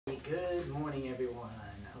morning, everyone.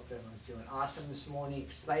 I hope everyone's doing awesome this morning,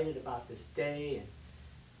 excited about this day,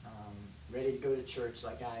 and ready to go to church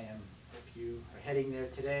like I am. If you are heading there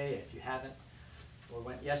today, if you haven't, or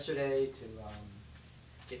went yesterday to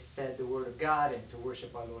get fed the Word of God and to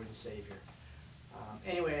worship our Lord and Savior.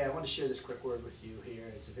 Anyway, I want to share this quick word with you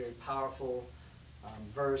here. It's a very powerful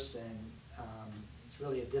verse, and it's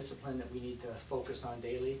really a discipline that we need to focus on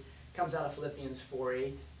daily. It comes out of Philippians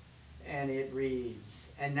 4:8. And it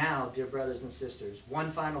reads, "And now, dear brothers and sisters,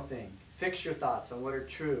 one final thing. Fix your thoughts on what are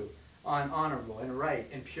true, on honorable and right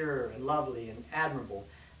and pure and lovely and admirable.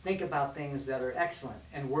 Think about things that are excellent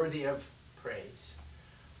and worthy of praise."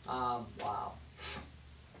 Wow.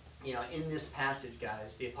 You know, in this passage,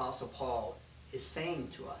 guys, the Apostle Paul is saying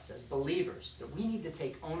to us as believers that we need to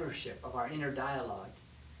take ownership of our inner dialogue.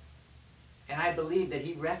 And I believe that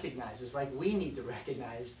he recognizes, like we need to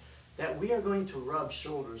recognize, that we are going to rub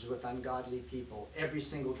shoulders with ungodly people every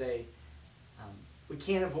single day. We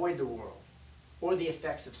can't avoid the world or the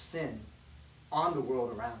effects of sin on the world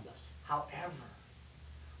around us. However,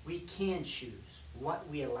 we can choose what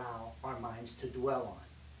we allow our minds to dwell on.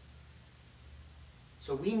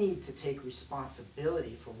 So we need to take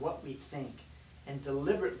responsibility for what we think and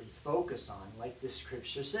deliberately focus on, like this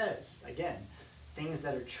scripture says. Again, things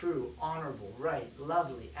that are true, honorable, right,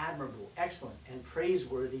 lovely, admirable, excellent, and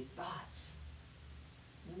praiseworthy thoughts.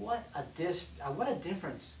 What a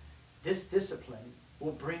difference this discipline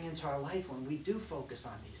will bring into our life when we do focus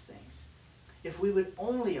on these things. If we would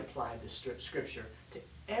only apply this scripture to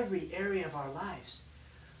every area of our lives,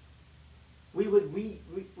 we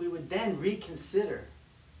would then reconsider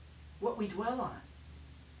what we dwell on.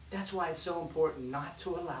 That's why it's so important not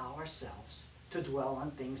to allow ourselves to dwell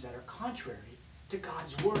on things that are contrary to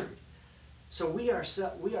God's Word. So we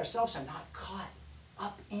ourselves are not caught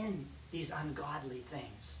up in these ungodly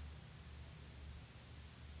things.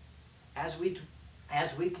 As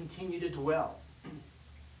we continue to dwell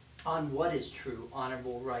on what is true,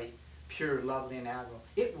 honorable, right, pure, lovely, and admirable,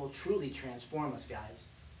 it will truly transform us, guys.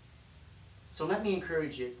 So let me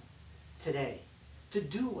encourage you today to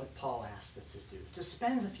do what Paul asked us to do, to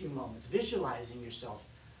spend a few moments visualizing yourself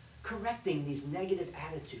correcting these negative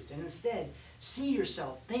attitudes, and instead see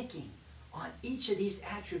yourself thinking on each of these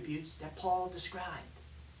attributes that Paul described.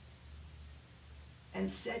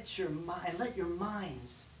 And let your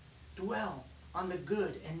minds dwell on the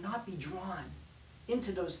good and not be drawn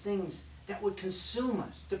into those things that would consume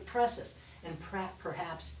us, depress us, and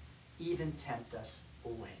perhaps even tempt us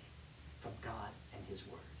away from God and His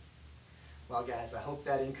Word. Well, guys, I hope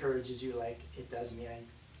that encourages you like it does me. I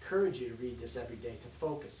encourage you to read this every day, to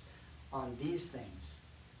focus on these things,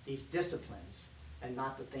 these disciplines, and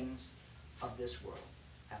not the things of this world.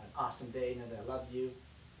 Have an awesome day. Know that I love you,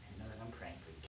 and know that I'm praying for you.